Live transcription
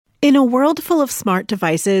In a world full of smart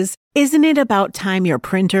devices, isn't it about time your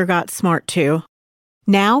printer got smart too?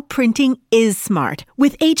 Now printing is smart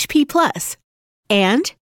with HP Plus.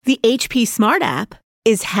 And the HP Smart app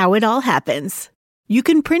is how it all happens. You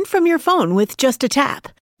can print from your phone with just a tap,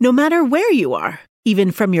 no matter where you are,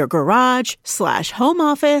 even from your garage/home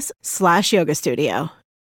office/yoga studio.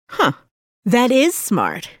 Huh, that is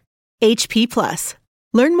smart. HP Plus.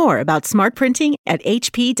 Learn more about smart printing at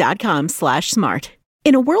hp.com/smart.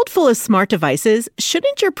 In a world full of smart devices,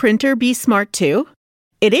 shouldn't your printer be smart too?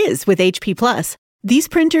 It is with HP Plus. These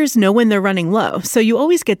printers know when they're running low, so you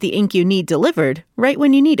always get the ink you need delivered right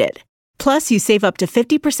when you need it. Plus, you save up to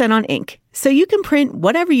 50% on ink, so you can print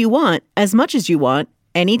whatever you want, as much as you want,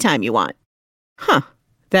 anytime you want. Huh,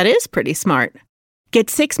 that is pretty smart. Get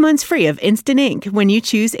 6 months free of instant ink when you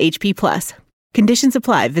choose HP Plus. Conditions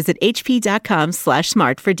apply. Visit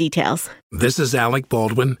hp.com/smart for details. This is Alec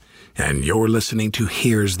Baldwin, and you're listening to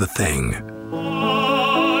Here's the Thing.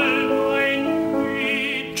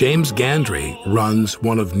 James Gandry runs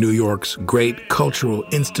one of New York's great cultural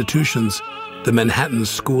institutions, the Manhattan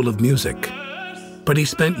School of Music. But he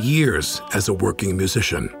spent years as a working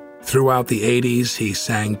musician. Throughout the 80s, he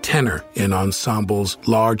sang tenor in ensembles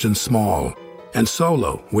large and small, and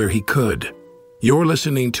solo where he could. You're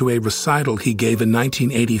listening to a recital he gave in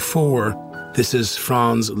 1984. This is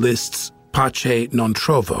Franz Liszt's Pace non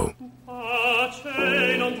trovo.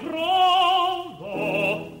 Pace non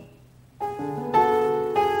trovo,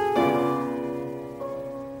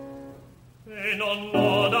 e non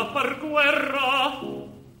ho da far guerra,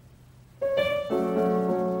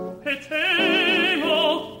 e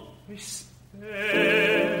temo, e spero.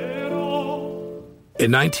 In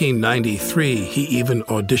 1993, he even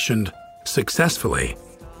auditioned successfully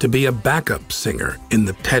to be a backup singer in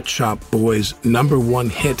the Pet Shop Boys' #1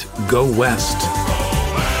 hit, Go West.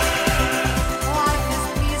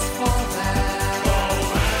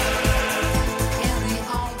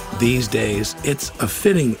 These days, it's a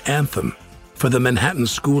fitting anthem for the Manhattan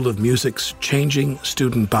School of Music's changing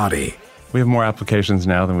student body. We have more applications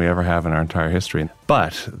now than we ever have in our entire history.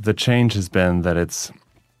 But the change has been that it's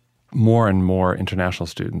more and more international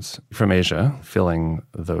students from Asia filling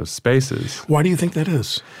those spaces. Why do you think that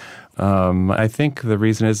is? I think the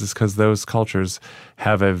reason is because those cultures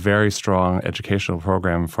have a very strong educational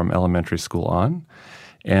program from elementary school on,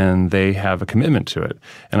 and they have a commitment to it.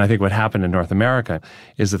 And I think what happened in North America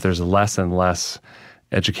is that there's less and less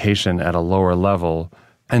education at a lower level,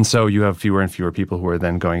 and so you have fewer and fewer people who are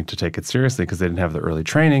then going to take it seriously because they didn't have the early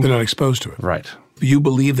training. They're not exposed to it. Right. You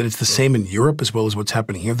believe that it's the same in Europe as well as what's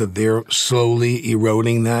happening here, that they're slowly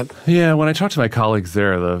eroding that? Yeah, when I talk to my colleagues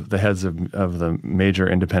there, the heads of the major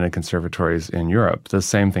independent conservatories in Europe, the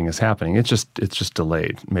same thing is happening. It's just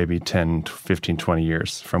delayed, maybe 10, 15, 20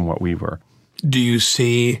 years from what we were. Do you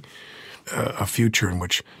see a future in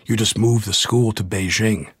which you just move the school to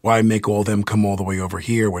Beijing? Why make all them come all the way over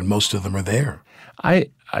here when most of them are there?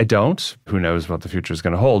 I don't. Who knows what the future is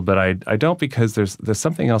going to hold, but I don't, because there's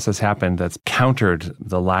something else that's happened that's countered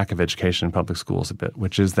the lack of education in public schools a bit,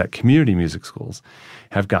 which is that community music schools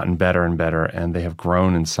have gotten better and better, and they have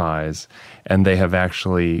grown in size, and they have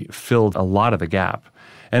actually filled a lot of the gap.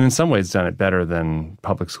 And in some ways done it better than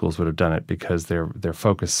public schools would have done it because they're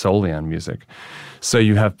focused solely on music. So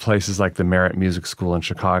you have places like the Merritt Music School in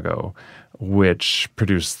Chicago, which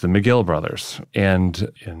produced the McGill Brothers. And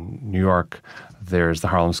in New York, there's the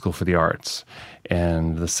Harlem School for the Arts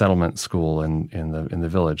and the Settlement School in the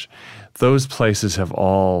Village. Those places have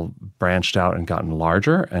all branched out and gotten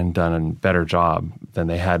larger and done a better job than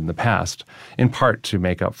they had in the past, in part to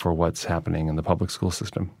make up for what's happening in the public school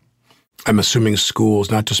system. I'm assuming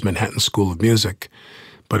schools, not just Manhattan School of Music,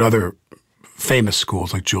 but other famous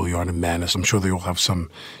schools like Juilliard and Mannes, I'm sure they all have some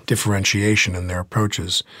differentiation in their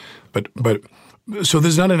approaches. But so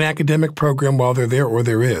there's not an academic program while they're there, or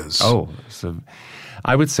there is? Oh, so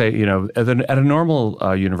I would say, at a normal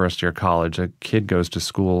university or college, a kid goes to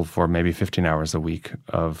school for maybe 15 hours a week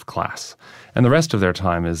of class. And the rest of their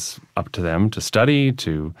time is up to them to study,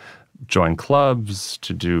 to join clubs,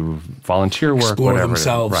 to do volunteer work, explore whatever.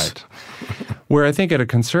 Themselves. Right. Where I think at a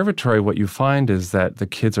conservatory, what you find is that the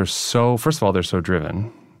kids are so, first of all, they're so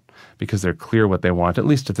driven because they're clear what they want, at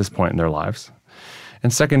least at this point in their lives.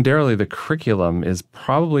 And secondarily, the curriculum is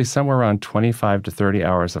probably somewhere around 25 to 30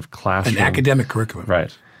 hours of classroom. An academic curriculum.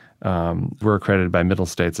 Right. We're accredited by Middle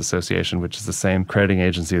States Association, which is the same accrediting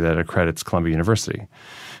agency that accredits Columbia University.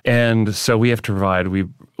 And so we have to provide,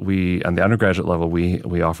 on the undergraduate level,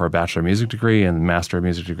 we offer a Bachelor of Music degree and Master of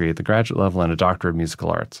Music degree at the graduate level and a Doctorate of Musical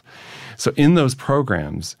Arts. So in those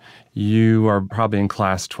programs, you are probably in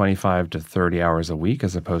class 25 to 30 hours a week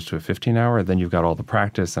as opposed to a 15-hour. Then you've got all the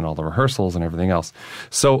practice and all the rehearsals and everything else.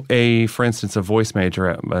 So for instance, a voice major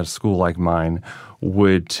at a school like mine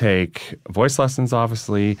would take voice lessons,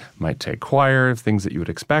 obviously, might take choir, things that you would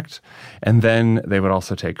expect. And then they would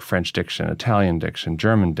also take French diction, Italian diction,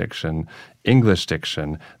 German diction, English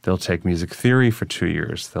diction. They'll take music theory for 2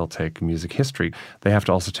 years. They'll take music history. They have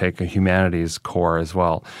to also take a humanities core as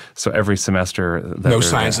well. So every semester... No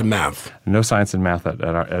science and math. No science and math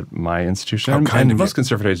at my institution. And most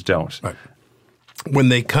conservatories don't. Right. When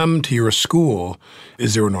they come to your school,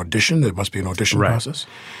 is there an audition? There must be an audition process?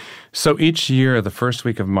 So each year, the first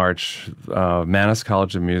week of March, Mannes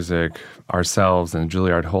College of Music, ourselves, and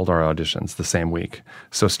Juilliard hold our auditions the same week.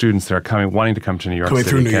 So students that are wanting to come to New York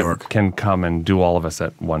City can come and do all of us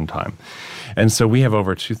at one time. And so we have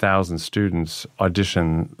over 2,000 students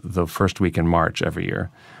audition the first week in March every year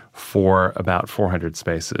for about 400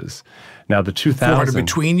 spaces. Now, the 2,000... 400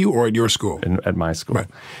 between you or at your school? At my school.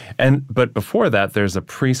 Right. But before that, there's a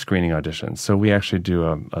pre-screening audition. So we actually do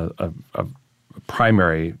a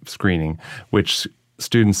primary screening, which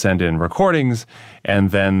students send in recordings,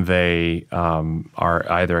 and then they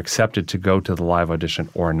are either accepted to go to the live audition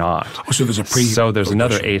or not. Oh, so there's a So there's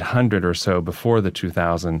another 800 or so before the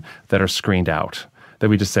 2,000 that are screened out, that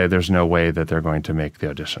we just say there's no way that they're going to make the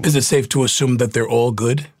audition. Is it safe to assume that they're all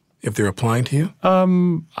good if they're applying to you?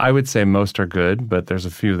 I would say most are good, but there's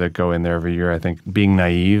a few that go in there every year. I think being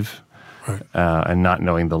naive and not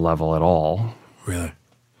knowing the level at all. Really?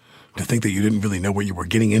 To think that you didn't really know what you were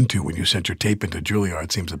getting into when you sent your tape into Juilliard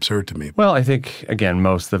seems absurd to me. Well, I think, again,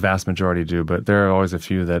 the vast majority do, but there are always a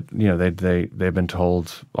few that, they've been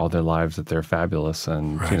told all their lives that they're fabulous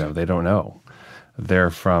and, they don't know. They're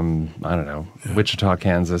from, Wichita,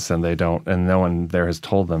 Kansas, and no one there has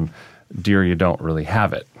told them, dear, you don't really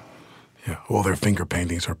have it. Yeah, all their finger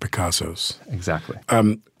paintings are Picasso's. Exactly.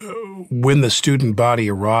 When the student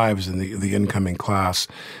body arrives in the incoming class,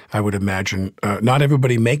 I would imagine not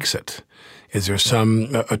everybody makes it. Is there some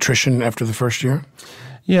attrition after the first year?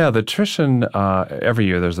 Yeah, the attrition, every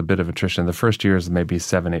year there's a bit of attrition. The first year is maybe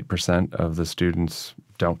 7-8% of the students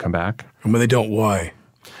don't come back. And when they don't, why?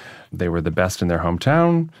 They were the best in their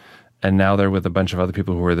hometown, and now they're with a bunch of other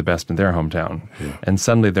people who were the best in their hometown. Yeah. And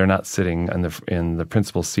suddenly they're not sitting in the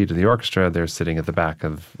principal seat of the orchestra, they're sitting at the back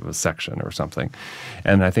of a section or something.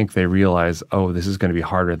 And I think they realize, this is going to be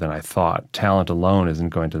harder than I thought. Talent alone isn't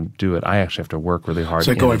going to do it. I actually have to work really hard. It's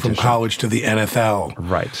like going from college to the NFL.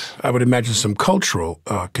 Right. I would imagine some cultural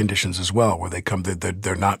conditions as well, where they come,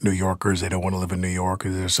 they're not New Yorkers, they don't want to live in New York.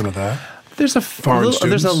 Is there some of that? There's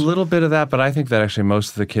a little bit of that, but I think that actually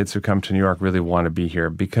most of the kids who come to New York really want to be here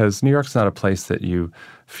because New York's not a place that you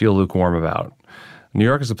feel lukewarm about. New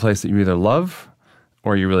York is a place that you either love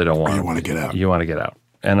or you really don't want. Or you want to get out. You want to get out.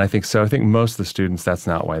 And I think so. I think most of the students, that's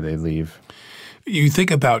not why they leave. You think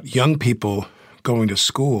about young people going to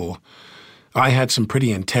school. I had some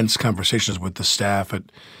pretty intense conversations with the staff at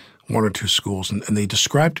one or two schools, and they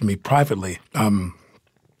described to me privately, some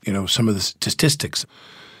of the statistics.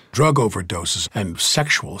 Drug overdoses and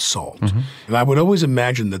sexual assault. Mm-hmm. And I would always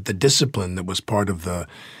imagine that the discipline that was part of the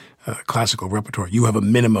classical repertoire, you have a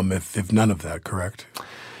minimum if none of that, correct?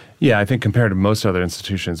 Yeah, I think compared to most other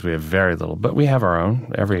institutions, we have very little, but we have our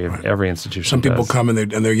own. Every institution Some people does. Come and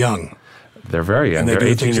they're young. They're very young. They're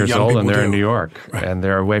 18 years old and they're in New York. Right. And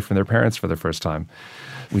they're away from their parents for the first time.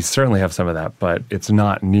 We certainly have some of that, but it's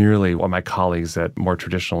not nearly what my colleagues at more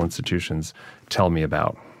traditional institutions tell me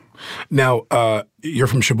about. Now, you're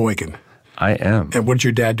from Sheboygan. I am. And what did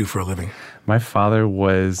your dad do for a living? My father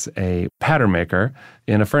was a pattern maker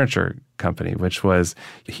in a furniture company, which was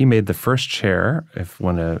he made the first chair.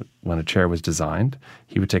 When a chair was designed,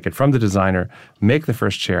 he would take it from the designer, make the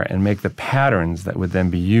first chair, and make the patterns that would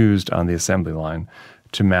then be used on the assembly line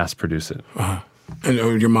to mass produce it. Uh-huh.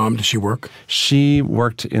 And your mom, did she work? She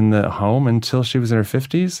worked in the home until she was in her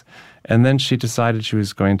 50s, and then she decided she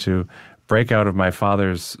was going to break out of my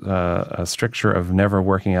father's stricture of never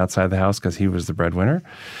working outside the house because he was the breadwinner.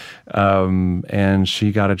 And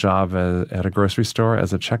she got a job at a grocery store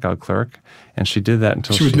as a checkout clerk. And she did that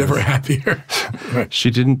until she was never happier. Right.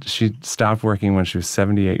 She stopped working when she was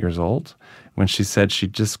 78 years old, when she said she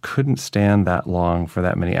just couldn't stand that long for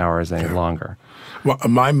that many hours any longer. Well,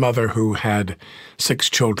 my mother, who had 6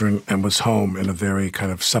 children and was home in a very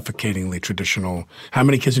kind of suffocatingly traditional... How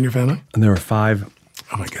many kids in your family? And there were 5.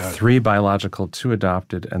 Oh, my God. 3 biological, 2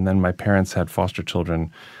 adopted, and then my parents had foster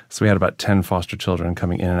children. So we had about 10 foster children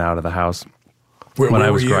coming in and out of the house. Where I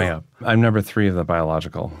were was you? growing up. I'm number 3 of the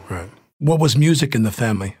biological. Right. What was music in the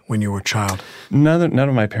family when you were a child? None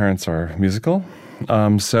of my parents are musical,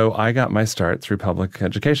 so I got my start through public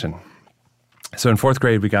education. So in 4th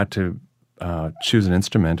grade, we got to choose an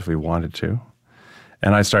instrument if we wanted to,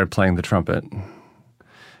 and I started playing the trumpet.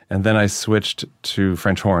 And then I switched to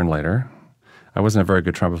French horn later. I wasn't a very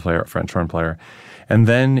good trumpet player, French horn player. And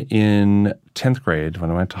then in 10th grade,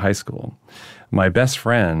 when I went to high school, my best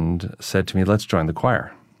friend said to me, let's join the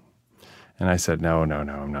choir. And I said, no,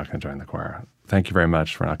 I'm not going to join the choir. Thank you very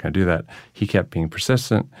much. We're not going to do that. He kept being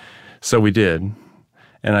persistent. So we did.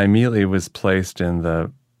 And I immediately was placed in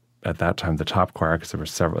at that time, the top choir, because there were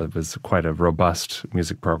several. It was quite a robust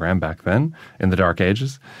music program back then in the dark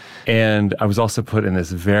ages. And I was also put in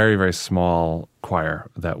this very, very small choir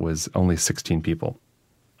that was only 16 people.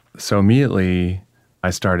 So immediately I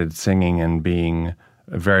started singing and being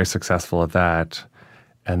very successful at that.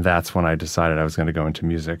 And that's when I decided I was going to go into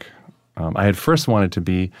music. I had first wanted to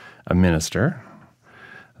be a minister.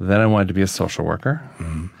 Then I wanted to be a social worker.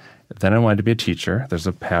 Mm-hmm. Then I wanted to be a teacher. There's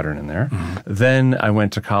a pattern in there. Mm-hmm. Then I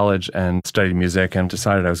went to college and studied music and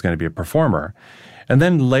decided I was going to be a performer. And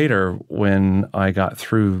then later, when I got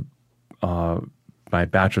through my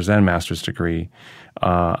bachelor's and master's degree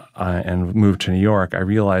and moved to New York, I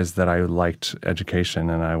realized that I liked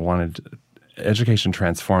education and I wanted education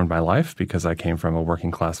transformed my life because I came from a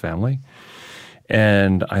working class family.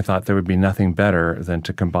 And I thought there would be nothing better than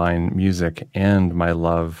to combine music and my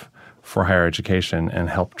love for higher education and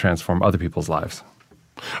help transform other people's lives.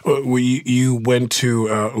 You went to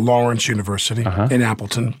Lawrence University in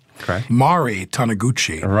Appleton. Correct. Mari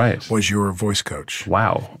Taniguchi was your voice coach.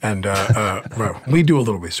 Wow. And well, we do a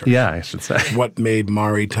little research. Yeah, I should say. What made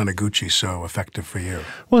Mari Taniguchi so effective for you?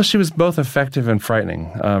 Well, she was both effective and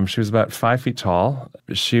frightening. She was about 5 feet tall.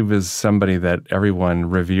 She was somebody that everyone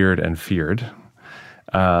revered and feared.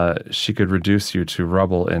 She could reduce you to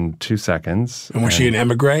rubble in 2 seconds. And was she an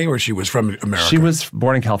emigre or she was from America? She was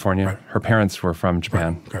born in California. Right. Her parents were from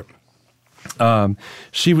Japan. Right.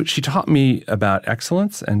 She taught me about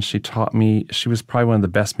excellence, and she was probably one of the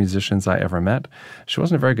best musicians I ever met. She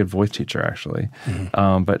wasn't a very good voice teacher, actually,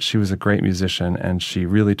 but she was a great musician, and she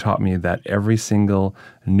really taught me that every single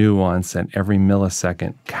nuance and every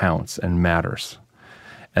millisecond counts and matters.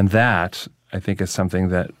 And that, I think, is something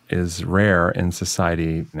that is rare in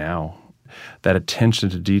society now. That attention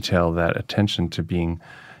to detail, that attention to being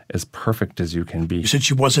as perfect as you can be. You said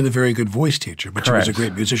she wasn't a very good voice teacher, but Correct. She was a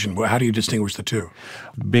great musician. How do you distinguish the two?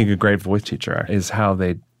 Being a great voice teacher is how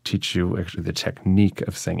they teach you actually the technique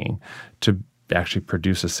of singing to actually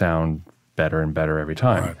produce a sound better and better every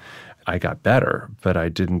time. Right. I got better, but I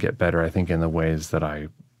didn't get better, I think, in the ways that I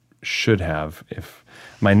should have. If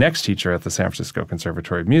my next teacher at the San Francisco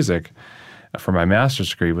Conservatory of Music for my master's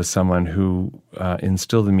degree was someone who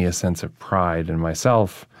instilled in me a sense of pride in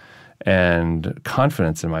myself and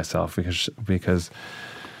confidence in myself because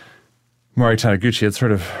Mari Taniguchi had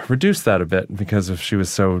sort of reduced that a bit because she was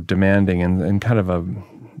so demanding and in kind of a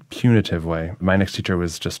punitive way. My next teacher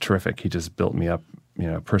was just terrific. He just built me up,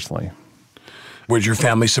 personally. Was your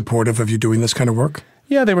family supportive of you doing this kind of work?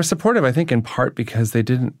 Yeah, they were supportive, I think, in part because they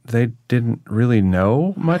didn't really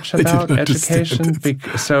know much about education.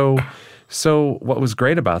 So what was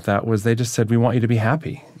great about that was they just said, we want you to be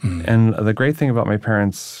happy. Mm. And the great thing about my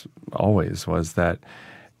parents always was that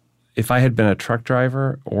if I had been a truck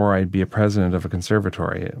driver or I'd be a president of a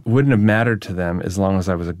conservatory, it wouldn't have mattered to them as long as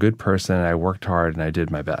I was a good person and I worked hard and I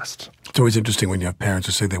did my best. It's always interesting when you have parents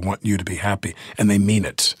who say they want you to be happy, and they mean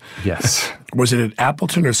it. Yes. Was it at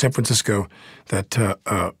Appleton or San Francisco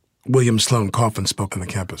that William Sloane Coffin spoke on the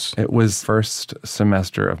campus? It was first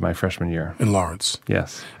semester of my freshman year. In Lawrence?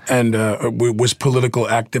 Yes. And was political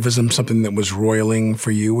activism something that was roiling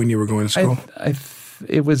for you when you were going to school?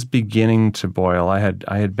 It was beginning to boil. I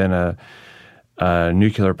had been a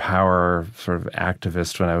nuclear power sort of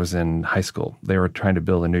activist when I was in high school. They were trying to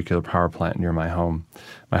build a nuclear power plant near my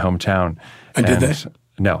hometown. And did they?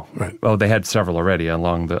 No. Right. Well, they had several already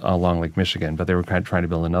along Lake Michigan, but they were trying to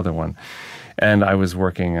build another one. And I was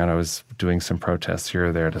working and I was doing some protests here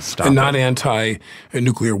or there to stop And not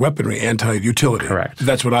anti-nuclear weaponry, anti-utility. Correct.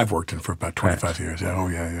 That's what I've worked in for about 25 years. Yeah. Oh,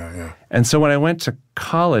 yeah. And so when I went to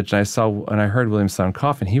college and I heard William Sloane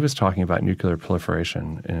Coffin, he was talking about nuclear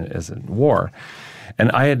proliferation as in war.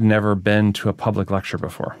 And I had never been to a public lecture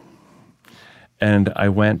before. And I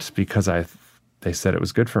went because they said it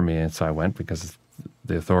was good for me. And so I went because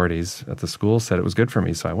the authorities at the school said it was good for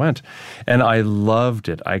me, so I went. And I loved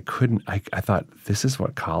it. I thought, this is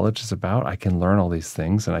what college is about. I can learn all these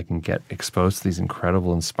things and I can get exposed to these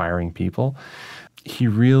incredible, inspiring people. He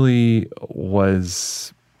really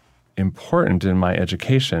was important in my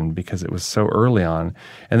education because it was so early on.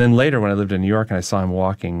 And then later when I lived in New York and I saw him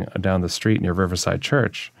walking down the street near Riverside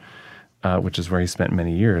Church, which is where he spent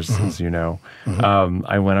many years, as you know,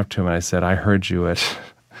 I went up to him and I said, I heard you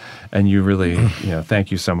and you really,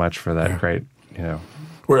 thank you so much for that great,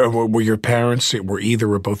 Were your parents, were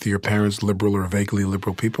either or both of your parents liberal or vaguely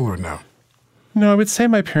liberal people or no? No, I would say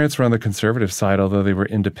my parents were on the conservative side, although they were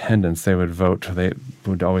independents. They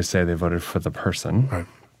would always say they voted for the person. Right.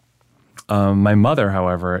 My mother,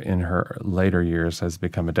 however, in her later years has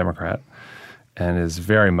become a Democrat and is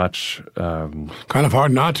very much... kind of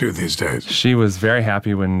hard not to these days. She was very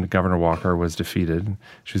happy when Governor Walker was defeated.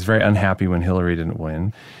 She was very unhappy when Hillary didn't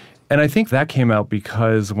win. And I think that came out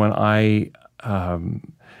because when I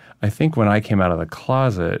came out of the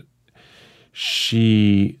closet,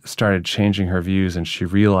 she started changing her views and she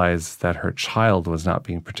realized that her child was not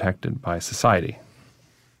being protected by society.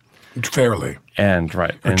 Fairly. And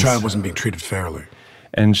right. Her child wasn't being treated fairly.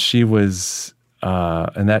 And she was,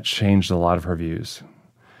 and that changed a lot of her views.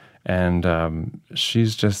 And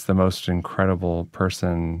she's just the most incredible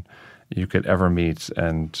person you could ever meet.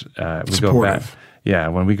 And we go back. Yeah,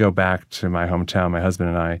 when we go back to my hometown, my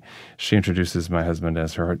husband and I, she introduces my husband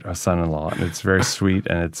as her son-in-law, and it's very sweet,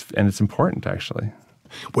 and it's important actually.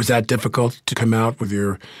 Was that difficult to come out with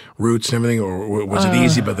your roots and everything, or was it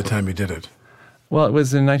easy by the time you did it? Well, it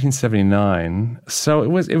was in 1979, so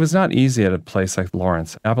it was not easy at a place like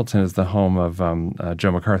Lawrence. Appleton is the home of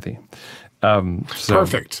Joe McCarthy.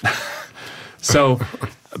 Perfect. So,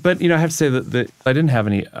 but I have to say that I didn't have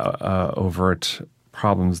any overt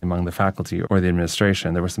problems among the faculty or the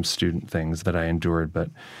administration. There were some student things that I endured, but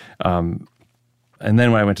and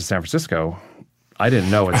then when I went to San Francisco, I didn't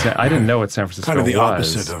know what San Francisco was. Kind of the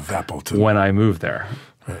opposite of Appleton. When I moved there.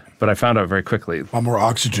 Right. But I found out very quickly. A lot more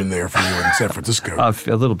oxygen there for you in San Francisco. A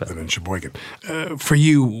little bit. Than in Sheboygan. For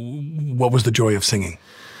you, what was the joy of singing?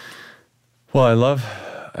 Well,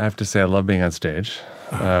 I have to say I love being on stage.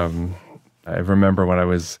 I remember when I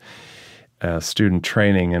was student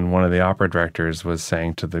training, and one of the opera directors was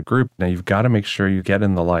saying to the group, now you've got to make sure you get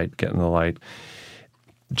in the light.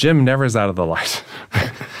 Jim never is out of the light.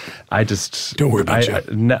 Don't worry about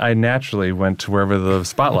Jim. I naturally went to wherever the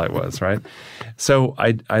spotlight was, right? So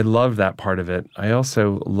I love that part of it. I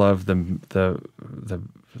also love the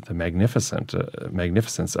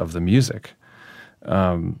magnificence of the music.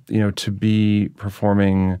 To be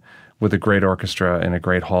performing with a great orchestra in a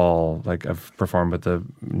great hall, like I've performed with the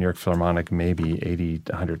New York Philharmonic maybe 80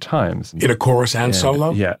 to 100 times. In a chorus and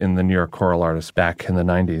solo? Yeah, in the New York Choral Artists back in the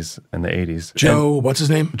 90s and the 80s. Joe, what's his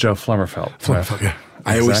name? Joe Flummerfelt. Flummerfelt, yeah.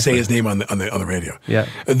 I always say his name on the radio. Yeah.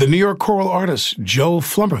 The New York Choral Artists, Joe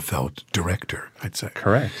Flummerfelt, director, I'd say.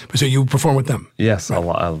 Correct. So you perform with them? Yes, right.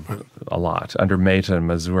 a lot. Under Mehta and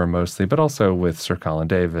Mazur mostly, but also with Sir Colin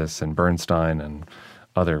Davis and Bernstein and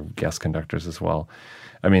other guest conductors as well.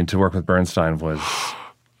 I mean, to work with Bernstein was,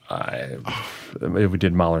 we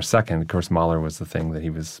did Mahler second. Of course, Mahler was the thing that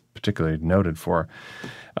he was particularly noted for.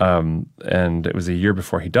 And it was a year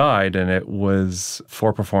before he died, and it was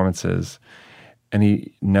 4 performances. And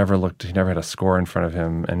he never had a score in front of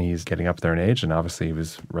him, and he's getting up there in age, and obviously he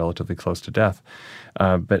was relatively close to death.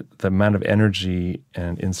 But the amount of energy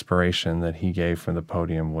and inspiration that he gave from the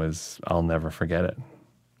podium I'll never forget it.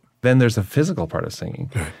 Then there's a physical part of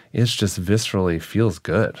singing. It's just viscerally feels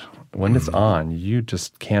good. When it's on, you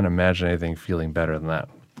just can't imagine anything feeling better than that.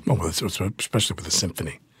 Well, especially with a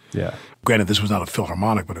symphony. Yeah. Granted, this was not a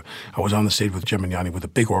Philharmonic, but I was on the stage with Gemignani with a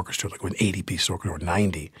big orchestra, like with an 80-piece orchestra or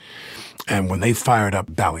 90. And when they fired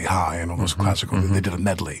up Bally High and all those classical, they did a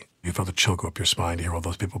medley. You felt a chill go up your spine to hear all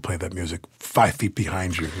those people play that music 5 feet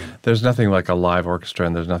behind you. There's nothing like a live orchestra,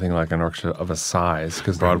 and there's nothing like an orchestra of a size,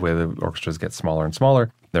 because Broadway, the orchestras get smaller and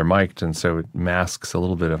smaller. They're mic'd, and so it masks a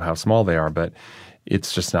little bit of how small they are, but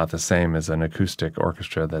it's just not the same as an acoustic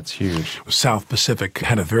orchestra that's huge. South Pacific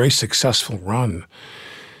had a very successful run.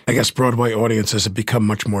 I guess Broadway audiences have become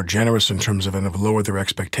much more generous in terms of and have lowered their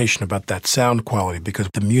expectation about that sound quality, because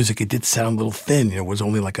the music, it did sound a little thin. It was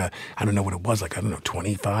only like I don't know what it was,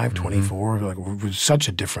 25, 24. Like, it was such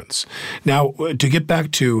a difference. Now, to get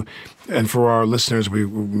back to, and for our listeners, we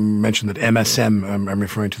mentioned that MSM, I'm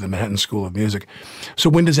referring to the Manhattan School of Music. So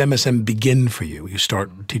when does MSM begin for you? You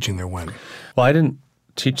start teaching there when? Well, I didn't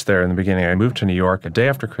teach there in the beginning. I moved to New York a day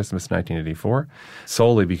after Christmas 1984,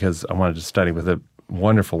 solely because I wanted to study with a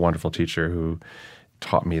wonderful, wonderful teacher who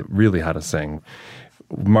taught me really how to sing,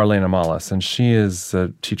 Marlene Amalis. And she is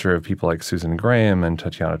a teacher of people like Susan Graham and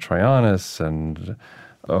Tatiana Troyanis and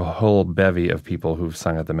a whole bevy of people who've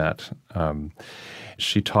sung at the Met.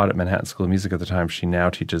 She taught at Manhattan School of Music at the time. She now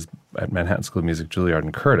teaches at Manhattan School of Music, Juilliard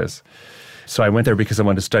and Curtis. So I went there because I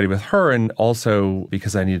wanted to study with her and also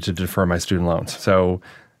because I needed to defer my student loans. So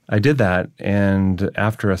I did that, and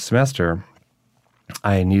after a semester,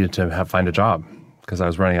 I needed to find a job because I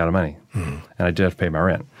was running out of money, and I did have to pay my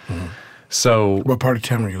rent. So What part of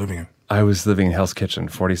town were you living in? I was living in Hell's Kitchen,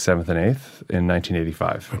 47th and 8th in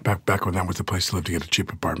 1985. Back when that was the place to live to get a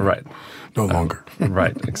cheap apartment. Right. No longer.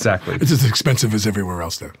 Right, exactly. It's as expensive as everywhere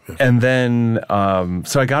else there. Yeah. And then,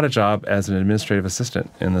 so I got a job as an administrative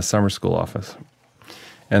assistant in the summer school office.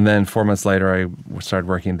 And then 4 months later, I started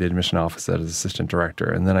working in the admission office as assistant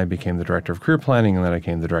director. And then I became the director of career planning, and then I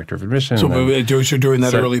became the director of admission. So during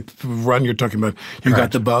that early run you're talking about, you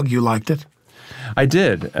got the bug, you liked it? I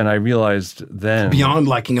did, and I realized then... Beyond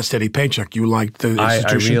liking a steady paycheck, you liked the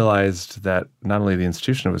institution? I realized that not only the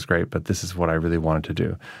institution was great, but this is what I really wanted to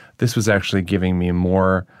do. This was actually giving me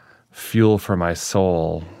more fuel for my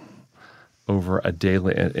soul in a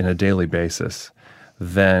daily basis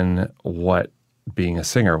than what being a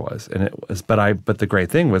singer was. And it was, but the great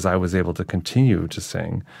thing was I was able to continue to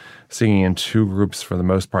singing in two groups for the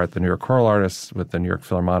most part, the New York Choral Artists with the New York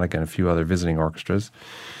Philharmonic and a few other visiting orchestras.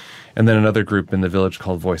 And then another group in the village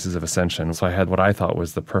called Voices of Ascension. So I had what I thought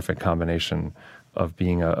was the perfect combination of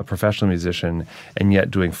being a professional musician and yet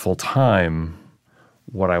doing full-time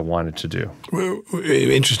what I wanted to do. Well,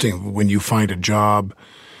 interesting, when you find a job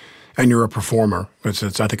and you're a performer, I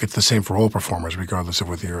think it's the same for all performers, regardless of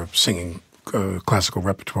whether you're singing classical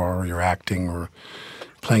repertoire or you're acting or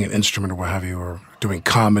playing an instrument or what have you, or doing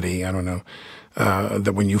comedy, I don't know,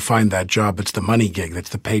 that when you find that job, it's the money gig,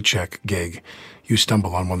 that's the paycheck gig, you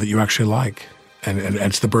stumble on one that you actually like, and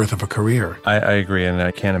it's the birth of a career. I agree, and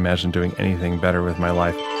I can't imagine doing anything better with my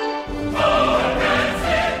life.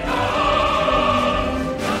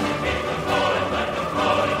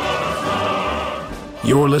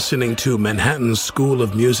 You're listening to Manhattan School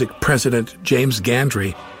of Music president James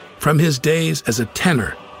Gandry from his days as a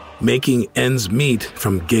tenor, making ends meet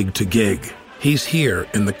from gig to gig. He's here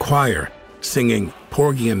in the choir, singing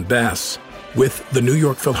Porgy and Bess with the New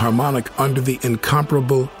York Philharmonic under the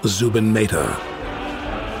incomparable Zubin Mehta.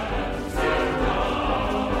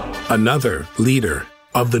 Another leader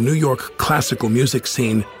of the New York classical music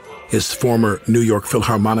scene is former New York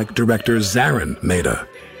Philharmonic director Zarin Mehta.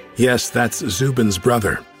 Yes, that's Zubin's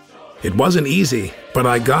brother. It wasn't easy, but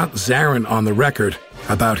I got Zarin on the record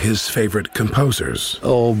about his favorite composers.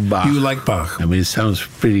 Oh, Bach. You like Bach? I mean, it sounds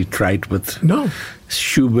pretty trite, but no.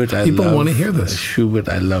 Schubert, People want to hear this. Schubert,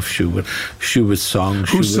 I love Schubert. Schubert's songs,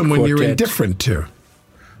 Who's Schubert someone quartet. you're indifferent to?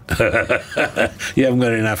 You haven't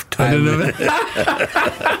got enough time. I don't know that.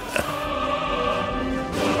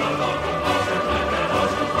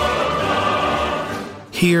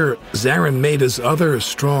 Hear Zarin Mehta's other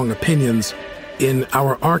strong opinions in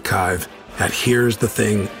our archive at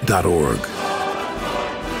here'sthething.org.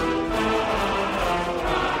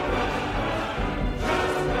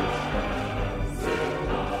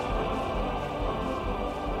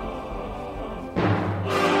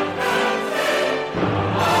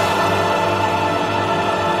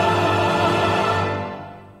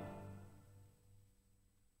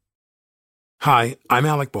 Hi, I'm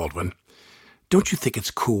Alec Baldwin. Don't you think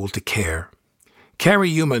it's cool to care? Carrie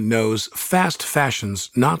Yuma knows fast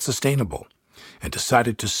fashion's not sustainable and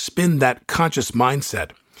decided to spin that conscious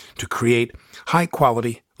mindset to create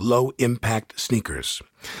high-quality, low-impact sneakers.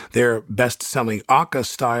 Their best-selling Aka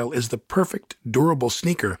style is the perfect, durable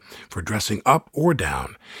sneaker for dressing up or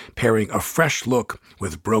down, pairing a fresh look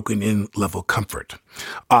with broken-in level comfort.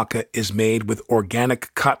 Aka is made with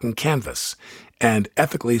organic cotton canvas and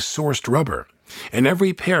ethically sourced rubber, and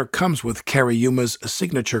every pair comes with Carrie Yuma's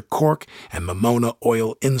signature cork and Momona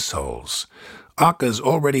oil insoles. Aka's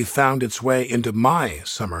already found its way into my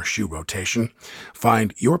summer shoe rotation.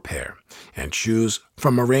 Find your pair and choose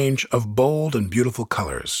from a range of bold and beautiful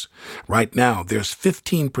colors. Right now, there's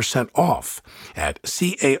 15% off at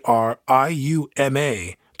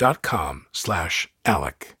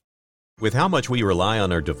cariuma.com/Alec. With how much we rely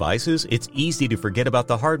on our devices, it's easy to forget about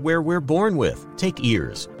the hardware we're born with. Take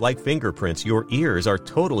ears. Like fingerprints, your ears are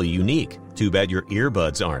totally unique. Too bad your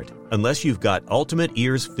earbuds aren't. Unless you've got Ultimate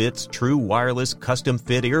Ears Fits true wireless custom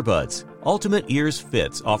fit earbuds. Ultimate Ears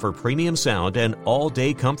Fits offer premium sound and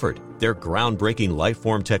all-day comfort. Their groundbreaking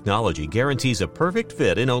Lifeform technology guarantees a perfect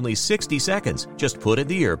fit in only 60 seconds. Just put in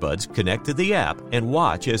the earbuds, connect to the app, and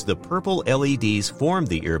watch as the purple LEDs form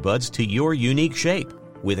the earbuds to your unique shape.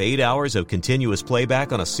 With 8 hours of continuous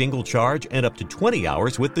playback on a single charge and up to 20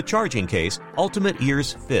 hours with the charging case, Ultimate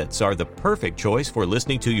Ears Fits are the perfect choice for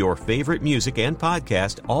listening to your favorite music and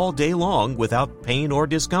podcast all day long without pain or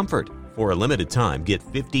discomfort. For a limited time, get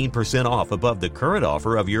 15% off above the current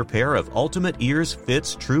offer of your pair of Ultimate Ears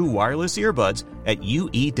Fits True Wireless Earbuds at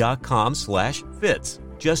ue.com/fits.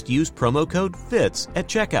 Just use promo code FITS at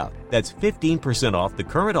checkout. That's 15% off the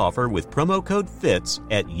current offer with promo code FITS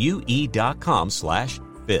at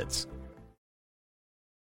ue.com/fits.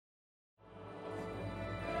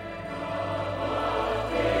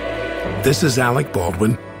 This is Alec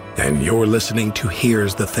Baldwin, and you're listening to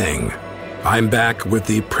Here's the Thing. I'm back with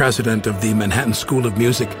the president of the Manhattan School of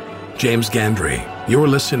Music, James Gandry. You're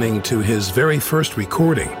listening to his very first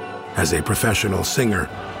recording as a professional singer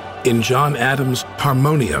in John Adams'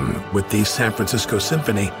 Harmonium with the San Francisco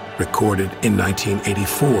Symphony, recorded in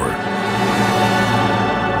 1984.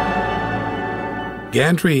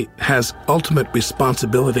 Gandry has ultimate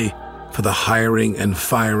responsibility for the hiring and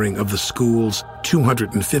firing of the school's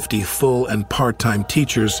 250 full and part-time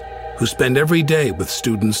teachers who spend every day with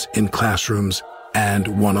students in classrooms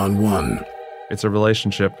and one-on-one. It's a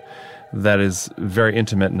relationship that is very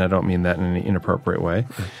intimate, and I don't mean that in any inappropriate way,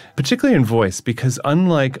 particularly in voice, because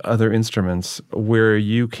unlike other instruments where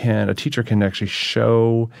a teacher can actually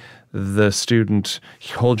show the student,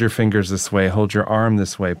 hold your fingers this way, hold your arm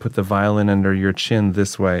this way, put the violin under your chin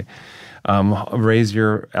this way, raise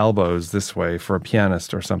your elbows this way for a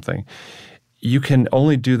pianist or something. You can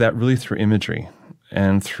only do that really through imagery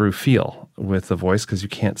and through feel with the voice, because you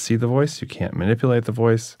can't see the voice, you can't manipulate the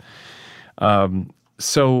voice.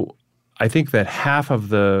 So I think that half of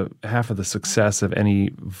the success of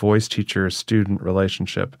any voice teacher-student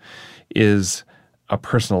relationship is a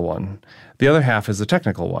personal one. The other half is a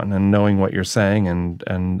technical one, and knowing what you're saying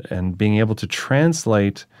and being able to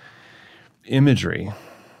translate imagery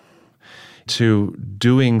to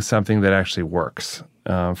doing something that actually works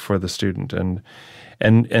for the student.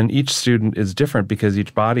 And each student is different because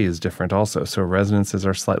each body is different also. So resonances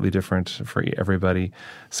are slightly different for everybody.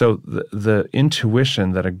 So the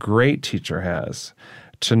intuition that a great teacher has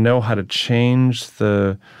to know how to change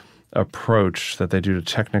the approach that they do to the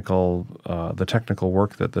technical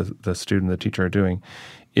work that the student and the teacher are doing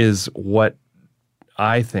is what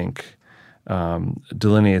I think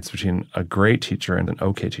delineates between a great teacher and an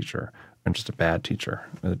okay teacher and just a bad teacher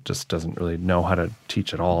that just doesn't really know how to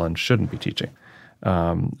teach at all and shouldn't be teaching.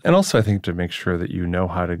 And also, I think, to make sure that you know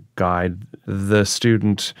how to guide the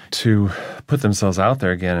student to put themselves out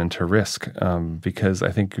there again and to risk. Because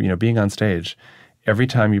I think, being on stage, every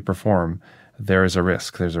time you perform, there is a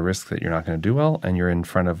risk. There's a risk that you're not going to do well, and you're in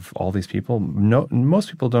front of all these people.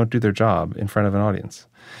 Most people don't do their job in front of an audience.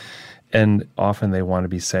 And often they want to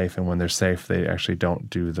be safe, and when they're safe, they actually don't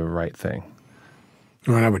do the right thing.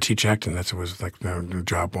 When I would teach acting, that was like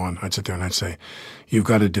job one. I'd sit there and I'd say, you've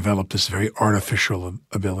got to develop this very artificial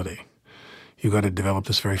ability. You've got to develop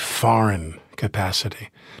this very foreign capacity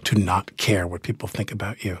to not care what people think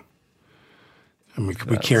about you. And we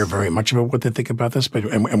care very much about what they think about us,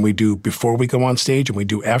 and we do before we go on stage and we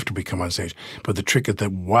do after we come on stage. But the trick is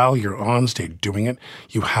that while you're on stage doing it,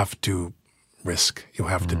 you have to risk. You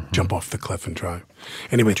have to jump off the cliff and try.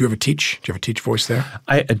 Anyway, do you ever teach? Do you ever teach voice there?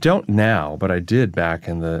 I don't now, but I did back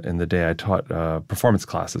in the day. I taught performance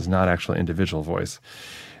classes, not actual individual voice.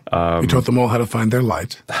 You taught them all how to find their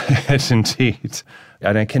light. Indeed.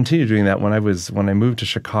 And I continued doing that when I moved to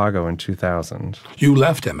Chicago in 2000. You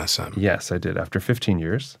left MSM? Yes, I did. After 15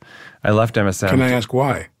 years, I left MSM. Can I ask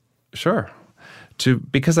why? Sure.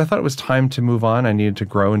 Because I thought it was time to move on. I needed to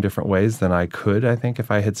grow in different ways than I could, I think,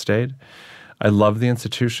 if I had stayed. I loved the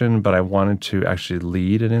institution, but I wanted to actually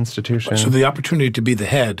lead an institution. So the opportunity to be the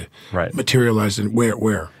head materialized in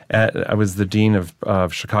where? I was the dean of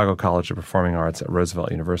Chicago College of Performing Arts at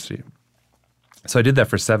Roosevelt University. So I did that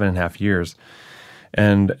for 7.5 years.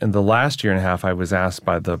 And in the last year and a half, I was asked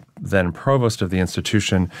by the then provost of the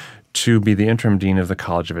institution to be the interim dean of the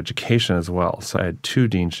College of Education as well. So I had 2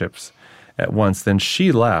 deanships at once. Then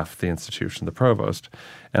she left the institution, the provost,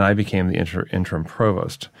 and I became the interim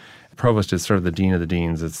provost. Provost is sort of the dean of the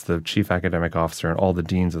deans. It's the chief academic officer, and all the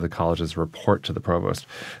deans of the colleges report to the provost.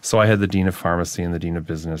 So I had the dean of pharmacy and the dean of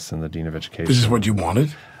business and the dean of education. This is what you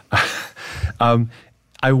wanted?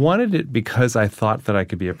 I wanted it because I thought that I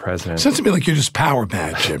could be a president. Sounds to me like you're just power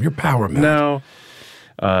mad, Jim. You're power mad.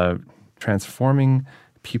 No. Transforming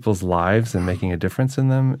people's lives and making a difference in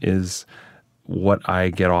them is what I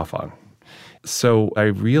get off on. So I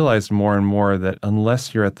realized more and more that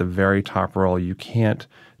unless you're at the very top role, you can't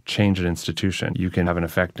change an institution. You can have an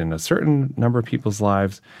effect in a certain number of people's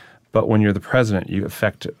lives, but when you're the president, you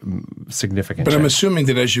affect significant change. I'm assuming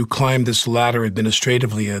that as you climb this ladder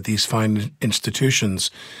administratively at these fine institutions,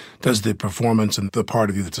 does the performance and the part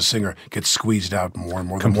of you that's a singer get squeezed out more and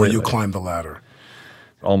more the more you climb the ladder?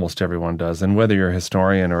 Almost everyone does. And whether you're a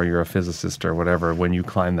historian or you're a physicist or whatever, when you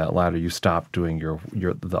climb that ladder, you stop doing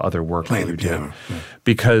the other work Playing that you the piano, did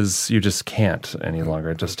because you just can't any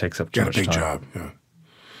longer. It just takes up too much time. Got a big job, yeah.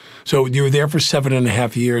 So you were there for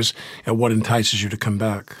 7.5 years, and what entices you to come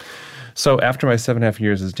back? So after my 7.5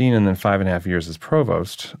 years as dean and then 5.5 years as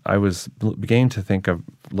provost, I was beginning to think of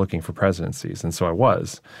looking for presidencies, and so I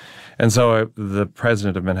was. And so the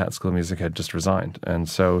president of Manhattan School of Music had just resigned, and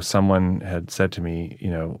so someone had said to me,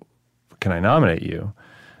 can I nominate you?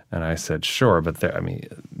 And I said, sure, but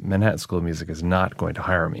Manhattan School of Music is not going to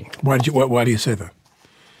hire me. Why do you say that?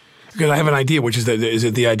 Because I have an idea, which is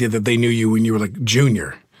it the idea that they knew you when you were like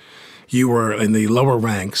junior? You were in the lower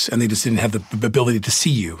ranks, and they just didn't have the ability to see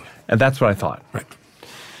you. And that's what I thought. Right.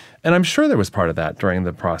 And I'm sure there was part of that during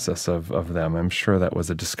the process of them. I'm sure that was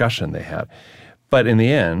a discussion they had. But in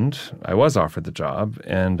the end, I was offered the job,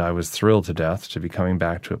 and I was thrilled to death to be coming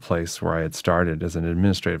back to a place where I had started as an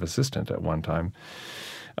administrative assistant at one time,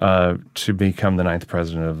 to become the 9th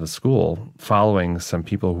president of the school, following some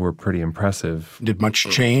people who were pretty impressive. Did much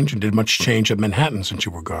change at Manhattan since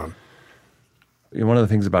you were gone? One of the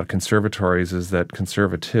things about conservatories is that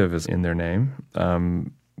conservative is in their name.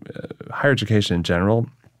 Higher education in general,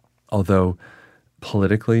 although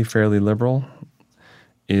politically fairly liberal,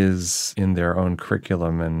 is in their own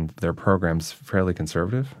curriculum and their programs fairly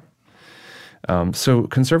conservative. So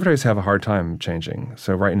conservatories have a hard time changing.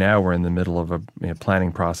 So right now we're in the middle of a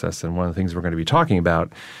planning process, and one of the things we're going to be talking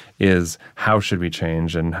about is how should we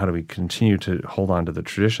change and how do we continue to hold on to the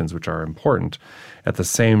traditions, which are important, at the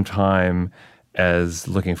same time as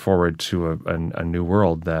looking forward to a new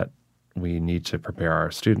world that we need to prepare our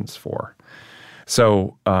students for.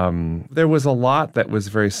 So there was a lot that was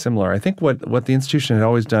very similar. I think what the institution had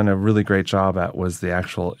always done a really great job at was the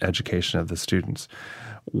actual education of the students.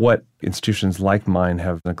 What institutions like mine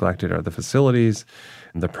have neglected are the facilities,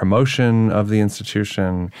 the promotion of the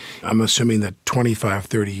institution. I'm assuming that 25,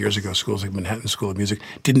 30 years ago, schools like Manhattan School of Music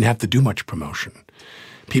didn't have to do much promotion.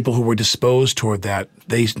 People who were disposed toward that,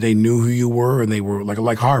 they knew who you were, and they were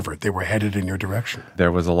like Harvard. They were headed in your direction.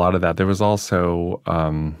 There was a lot of that. There was also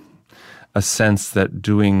a sense that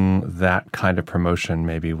doing that kind of promotion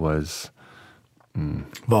maybe was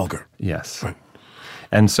vulgar. Yes. Right.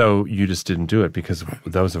 And so you just didn't do it because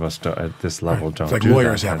those of us at this level don't do that. It's like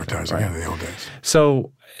lawyers advertising in the old days.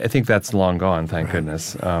 So I think that's long gone, thank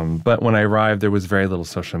goodness. But when I arrived, there was very little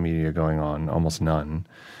social media going on, almost none.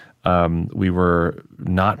 We were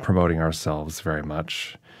not promoting ourselves very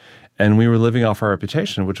much. And we were living off our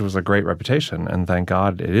reputation, which was a great reputation. And thank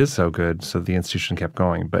God it is so good, so the institution kept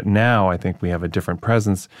going. But now I think we have a different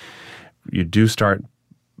presence. You do start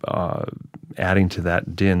adding to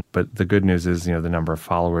that din. But the good news is, the number of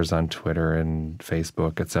followers on Twitter and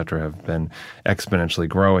Facebook, et cetera, have been exponentially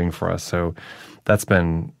growing for us. So that's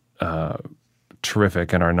been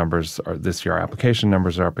terrific. And our numbers are this year, our application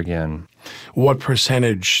numbers are up again. What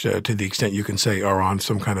percentage, to the extent you can say, are on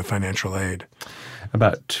some kind of financial aid?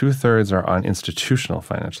 About 2/3 are on institutional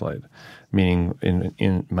financial aid, meaning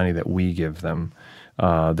in money that we give them.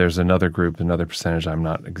 There's another group, another percentage, I'm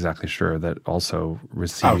not exactly sure, that also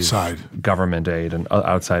receives government aid and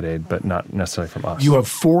outside aid, but not necessarily from us. You have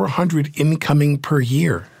 400 incoming per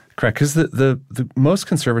year. Correct, because the most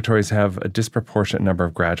conservatories have a disproportionate number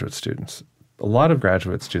of graduate students. A lot of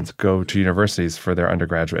graduate students go to universities for their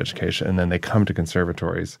undergraduate education, and then they come to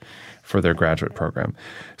conservatories for their graduate program.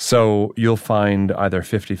 So you'll find either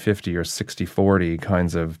 50-50 or 60-40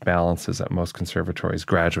 kinds of balances at most conservatories,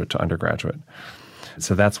 graduate to undergraduate.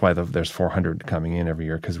 So that's why there's 400 coming in every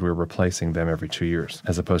year, because we're replacing them every 2 years,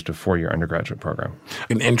 as opposed to a 4-year undergraduate program.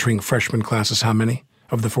 And entering freshman classes, how many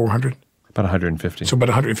of the 400? About 150. So about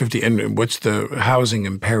 150. And what's the housing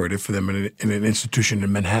imperative for them in an institution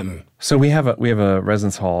in Manhattan? So we have a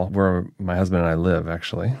residence hall where my husband and I live,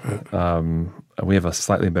 actually. We have a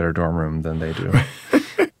slightly better dorm room than they do.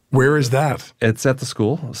 Where is that? It's at the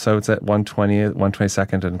school. So it's at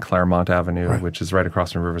 122nd and Claremont Avenue, which is right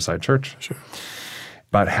across from Riverside Church. Sure.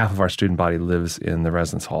 About half of our student body lives in the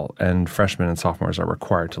residence hall, and freshmen and sophomores are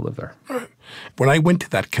required to live there. Right. When I went to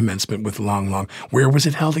that commencement with Long Long, where was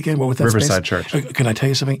it held again? What was that Riverside space? Church. Can I tell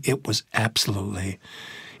you something? It was absolutely,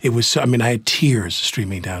 it was so, I had tears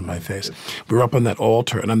streaming down my face. We were up on that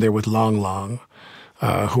altar, and I'm there with Long Long,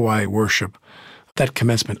 who I worship. That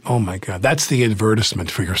commencement, oh my God, that's the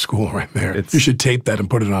advertisement for your school right there. You should tape that and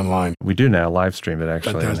put it online. We do now live stream it,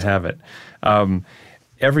 actually, and have it.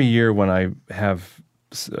 Every year when I have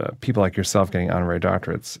people like yourself getting honorary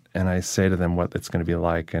doctorates, and I say to them what it's going to be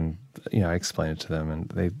like, and I explain it to them, and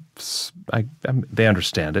they they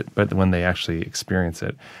understand it, but when they actually experience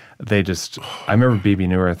it, they just, I remember Bibi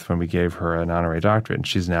Neuwirth when we gave her an honorary doctorate, and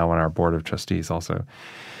she's now on our board of trustees also.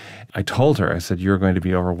 I told her, I said, you're going to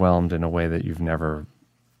be overwhelmed in a way that you've never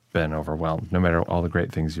been overwhelmed. No matter all the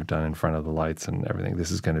great things you've done in front of the lights and everything,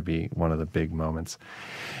 this is going to be one of the big moments.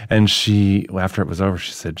 And she, after it was over,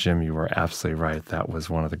 she said, Jim, you were absolutely right. That was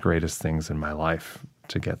one of the greatest things in my life,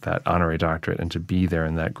 to get that honorary doctorate and to be there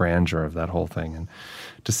in that grandeur of that whole thing, and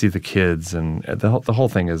to see the kids. And the whole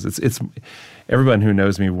thing is, it's everyone who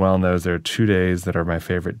knows me well knows there are 2 days that are my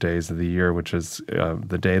favorite days of the year, which is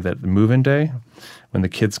the day that the move-in day, when the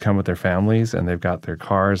kids come with their families and they've got their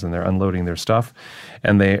cars and they're unloading their stuff,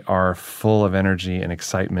 and they are full of energy and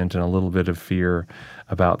excitement and a little bit of fear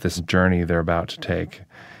about this journey they're about to take.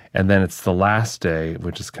 And then it's the last day,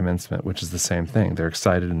 which is commencement, which is the same thing. They're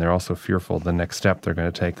excited and they're also fearful. The next step they're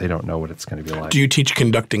going to take, they don't know what it's going to be like. Do you teach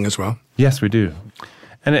conducting as well? Yes, we do.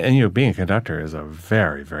 And being a conductor is a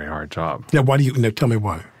very, very hard job. Now, why do you? Now, tell me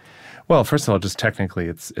why. Well, first of all, just technically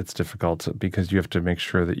it's difficult because you have to make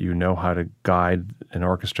sure that you know how to guide an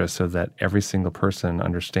orchestra so that every single person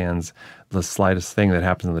understands the slightest thing that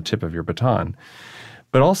happens on the tip of your baton.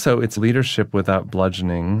 But also, it's leadership without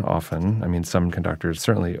bludgeoning often. I mean, some conductors,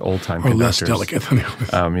 certainly old-time conductors, less delicate than the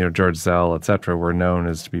others. George Zell, et cetera, were known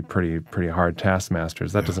as to be pretty hard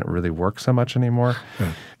taskmasters. That doesn't really work so much anymore.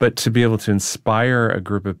 Yeah. But to be able to inspire a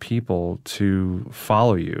group of people to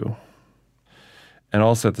follow you, and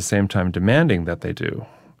also at the same time demanding that they do,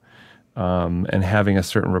 and having a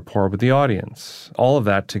certain rapport with the audience. All of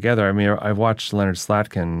that together. I mean, I've watched Leonard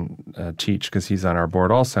Slatkin teach because he's on our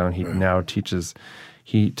board also, and he now teaches.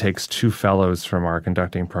 He takes 2 fellows from our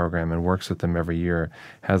conducting program and works with them every year,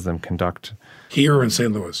 has them conduct. Here in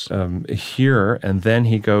St. Louis? Here, and then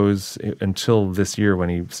he goes, until this year when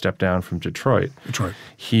he stepped down from Detroit,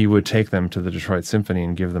 he would take them to the Detroit Symphony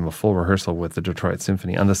and give them a full rehearsal with the Detroit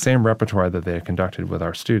Symphony on the same repertoire that they had conducted with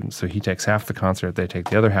our students. So he takes half the concert, they take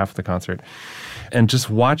the other half of the concert. And just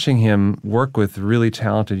watching him work with really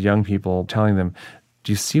talented young people, telling them,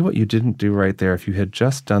 do you see what you didn't do right there? If you had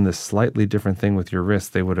just done this slightly different thing with your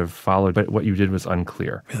wrist, they would have followed. But what you did was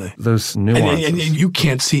unclear. Really? Those nuances. And you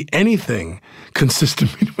can't see anything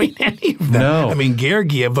consistent between any of them. No. I mean,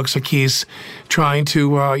 Gergiev looks like he's trying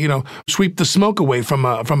to, sweep the smoke away from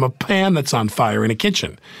a pan that's on fire in a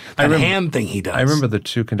kitchen. That hand thing he does. I remember the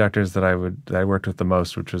 2 conductors that I worked with the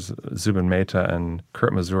most, which was Zubin Mehta and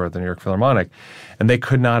Kurt Masur at the New York Philharmonic, and they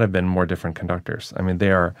could not have been more different conductors. I mean, they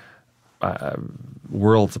are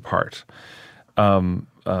worlds apart.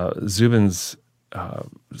 Zubin's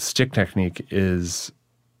stick technique is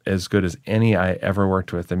as good as any I ever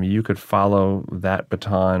worked with. I mean, you could follow that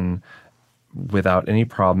baton without any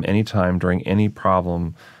problem, anytime, during any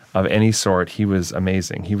problem of any sort. He was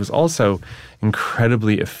amazing. He was also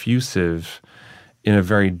incredibly effusive in a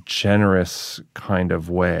very generous kind of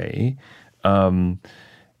way. And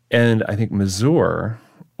I think Masur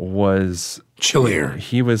was chillier.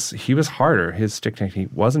 He was harder. His stick technique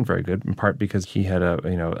wasn't very good, in part because he had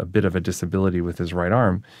a bit of a disability with his right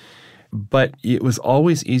arm. But it was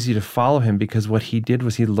always easy to follow him because what he did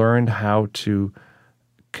was he learned how to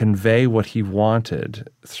convey what he wanted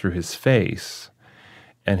through his face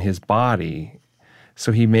and his body.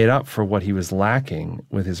 So he made up for what he was lacking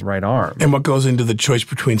with his right arm. And what goes into the choice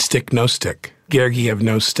between stick, no stick? Gergiev,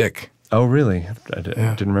 no stick. Oh, really? I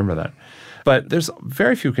didn't remember that. But there's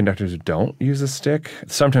very few conductors who don't use a stick.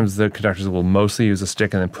 Sometimes the conductors will mostly use a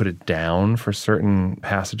stick and then put it down for certain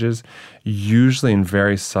passages, usually in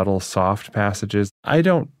very subtle, soft passages. I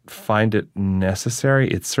don't find it necessary.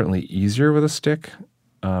 It's certainly easier with a stick.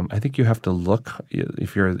 I think you have to look,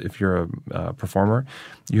 if you're a performer,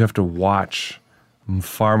 you have to watch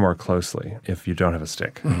far more closely if you don't have a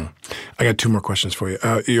stick. Mm-hmm. I got 2 more questions for you.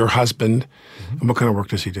 Your husband, what kind of work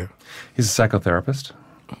does he do? He's a psychotherapist.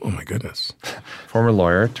 Oh, my goodness. Former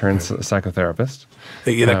lawyer turned psychotherapist.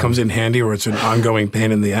 That comes in handy, or it's an ongoing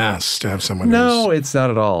pain in the ass to have someone No, it's not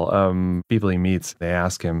at all. People he meets, they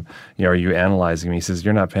ask him, are you analyzing me? He says,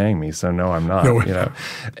 you're not paying me, so no, I'm not. No,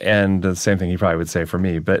 And the same thing he probably would say for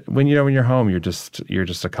me. But when you're home, you're just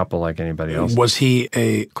a couple like anybody else. Was he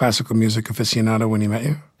a classical music aficionado when he met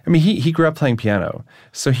you? I mean, he grew up playing piano,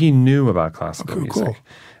 so he knew about classical music. Cool.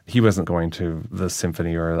 He wasn't going to the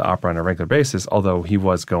symphony or the opera on a regular basis, although he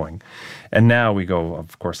was going. And now we go,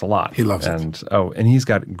 of course, a lot. He loves it. And he's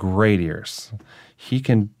got great ears. He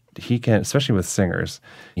can, especially with singers,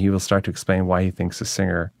 he will start to explain why he thinks a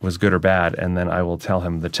singer was good or bad, and then I will tell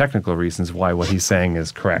him the technical reasons why what he's saying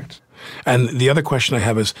is correct. And the other question I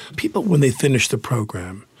have is, people, when they finish the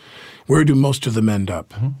program, where do most of them end up?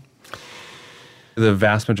 Mm-hmm. The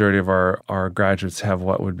vast majority of our graduates have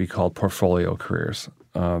what would be called portfolio careers.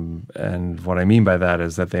 And what I mean by that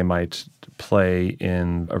is that they might play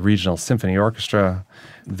in a regional symphony orchestra.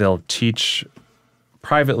 They'll teach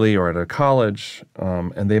privately or at a college,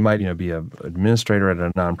 and they might be an administrator at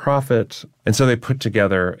a nonprofit. And so they put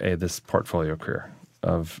together this portfolio career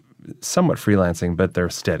of somewhat freelancing, but they're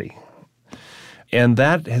steady. And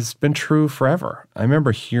that has been true forever. I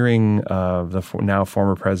remember hearing the now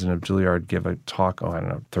former president of Juilliard give a talk,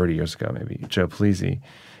 30 years ago maybe, Joe Polizzi.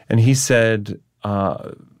 And he said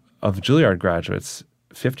of Juilliard graduates,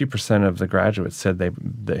 50% of the graduates said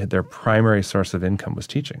their primary source of income was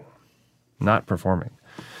teaching, not performing.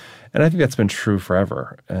 And I think that's been true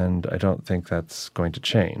forever, and I don't think that's going to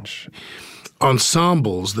change.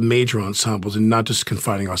 Ensembles, the major ensembles, and not just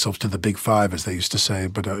confining ourselves to the big five, as they used to say,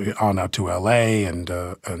 but on out to L.A. and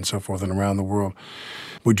so forth and around the world.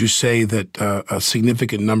 Would you say that a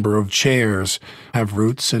significant number of chairs have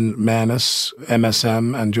roots in Mannes,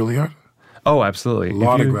 MSM, and Juilliard? Oh, absolutely. A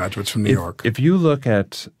lot of graduates from New York. If you look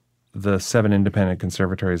at the 7 independent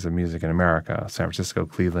conservatories of music in America, San Francisco,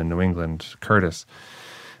 Cleveland, New England, Curtis,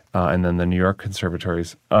 and then the New York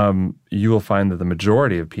conservatories, you will find that the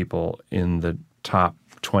majority of people in the top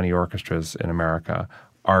 20 orchestras in America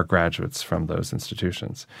are graduates from those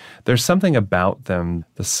institutions. There's something about them,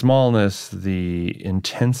 the smallness, the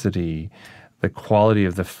intensity, the quality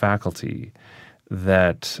of the faculty,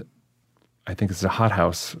 that I think is a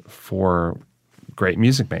hothouse for great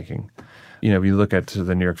music making. You look at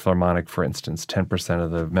the New York Philharmonic, for instance, 10%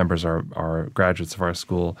 of the members are graduates of our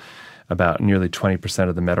school. About nearly 20%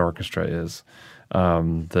 of the Met Orchestra is.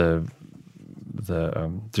 The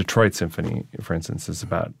Detroit Symphony, for instance, is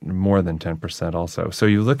about more than 10% also. So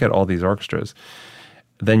you look at all these orchestras,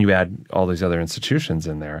 then you add all these other institutions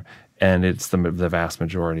in there, and it's the vast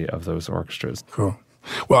majority of those orchestras. Cool.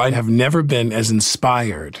 Well, I have never been as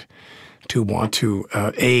inspired to want to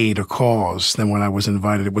aid a cause than when I was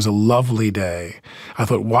invited. It was a lovely day. I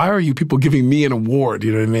thought, why are you people giving me an award?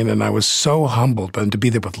 You know what I mean? And I was so humbled. But to be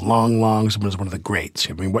there with Long was one of the greats.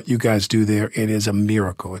 I mean, what you guys do there, it is a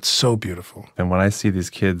miracle. It's so beautiful. And when I see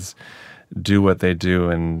these kids do what they do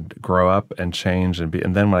and grow up and change, and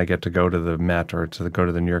then when I get to go to the Met or go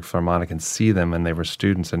to the New York Philharmonic and see them, and they were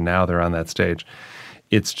students and now they're on that stage,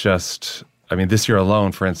 it's just... this year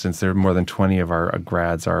alone, for instance, there are more than 20 of our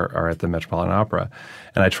grads are at the Metropolitan Opera,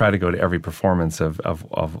 and I try to go to every performance of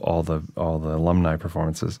all the alumni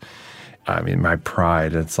performances. My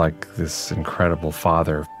pride, it's like this incredible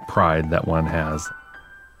father pride that one has.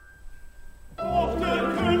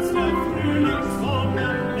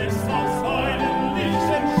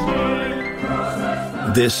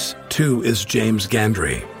 This, too, is James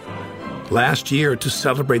Gandry. Last year, to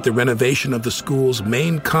celebrate the renovation of the school's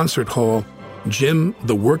main concert hall, Jim,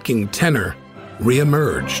 the working tenor,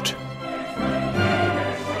 reemerged.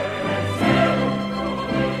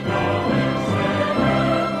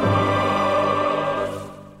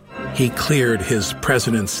 He cleared his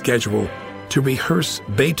president's schedule to rehearse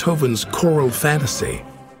Beethoven's Choral Fantasy.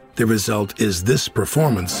 The result is this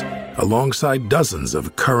performance, alongside dozens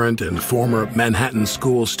of current and former Manhattan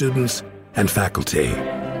School students and faculty.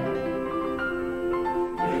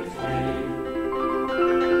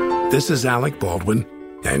 This is Alec Baldwin,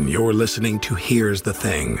 and you're listening to Here's the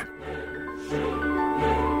Thing.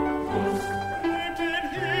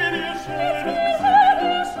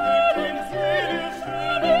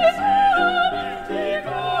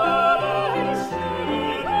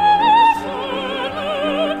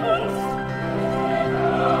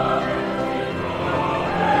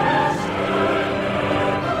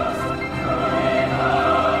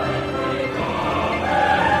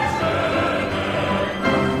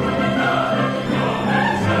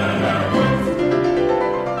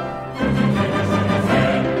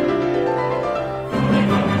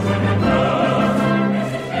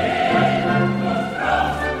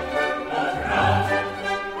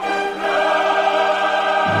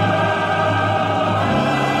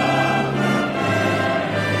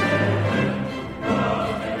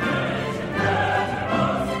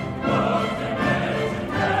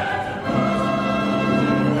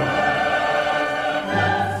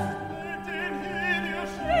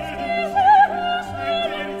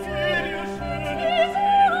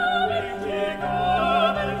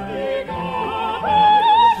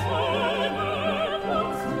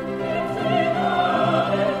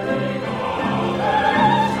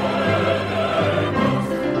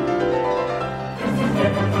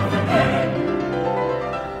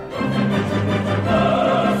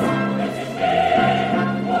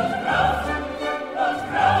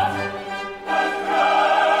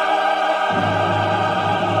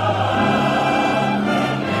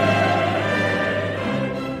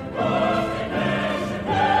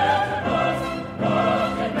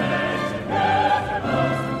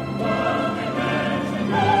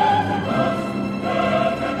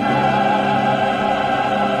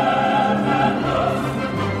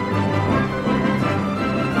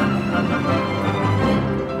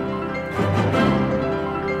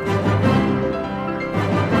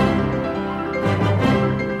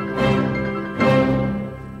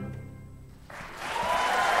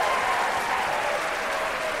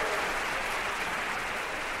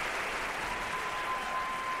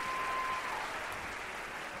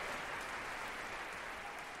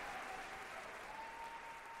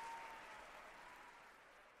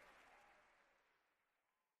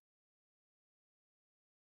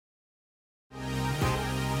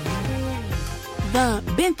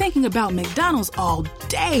 Been thinking about McDonald's all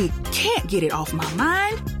day. Can't get it off my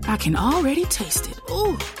mind. I can already taste it.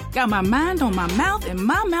 Ooh, got my mind on my mouth and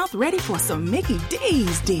my mouth ready for some Mickey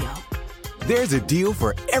D's deal. There's a deal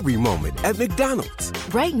for every moment at McDonald's.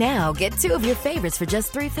 Right now, get 2 of your favorites for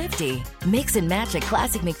just $3.50. Mix and match a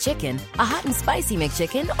classic McChicken, a hot and spicy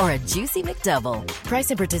McChicken, or a juicy McDouble.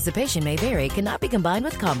 Price and participation may vary. Cannot be combined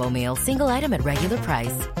with combo meal. Single item at regular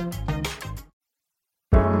price.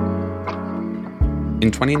 In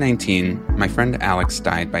 2019, my friend Alex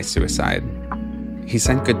died by suicide. He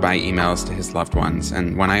sent goodbye emails to his loved ones,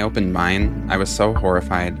 and when I opened mine, I was so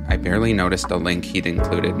horrified I barely noticed a link he'd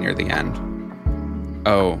included near the end.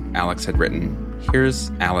 Oh, Alex had written,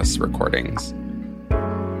 "Here's Alice recordings."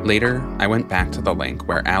 Later, I went back to the link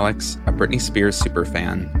where Alex, a Britney Spears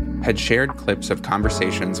superfan, had shared clips of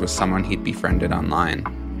conversations with someone he'd befriended online.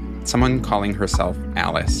 Someone calling herself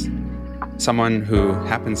Alice. Someone who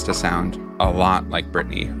happens to sound a lot like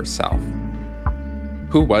Britney herself.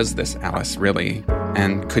 Who was this Alice, really?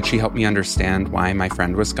 And could she help me understand why my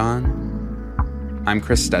friend was gone? I'm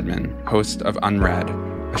Chris Stedman, host of Unread,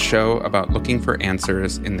 a show about looking for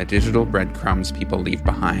answers in the digital breadcrumbs people leave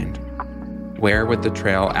behind. Where would the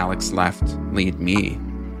trail Alex left lead me?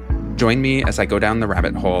 Join me as I go down the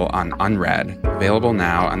rabbit hole on Unread, available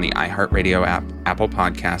now on the iHeartRadio app, Apple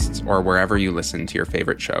Podcasts, or wherever you listen to your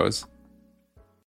favorite shows.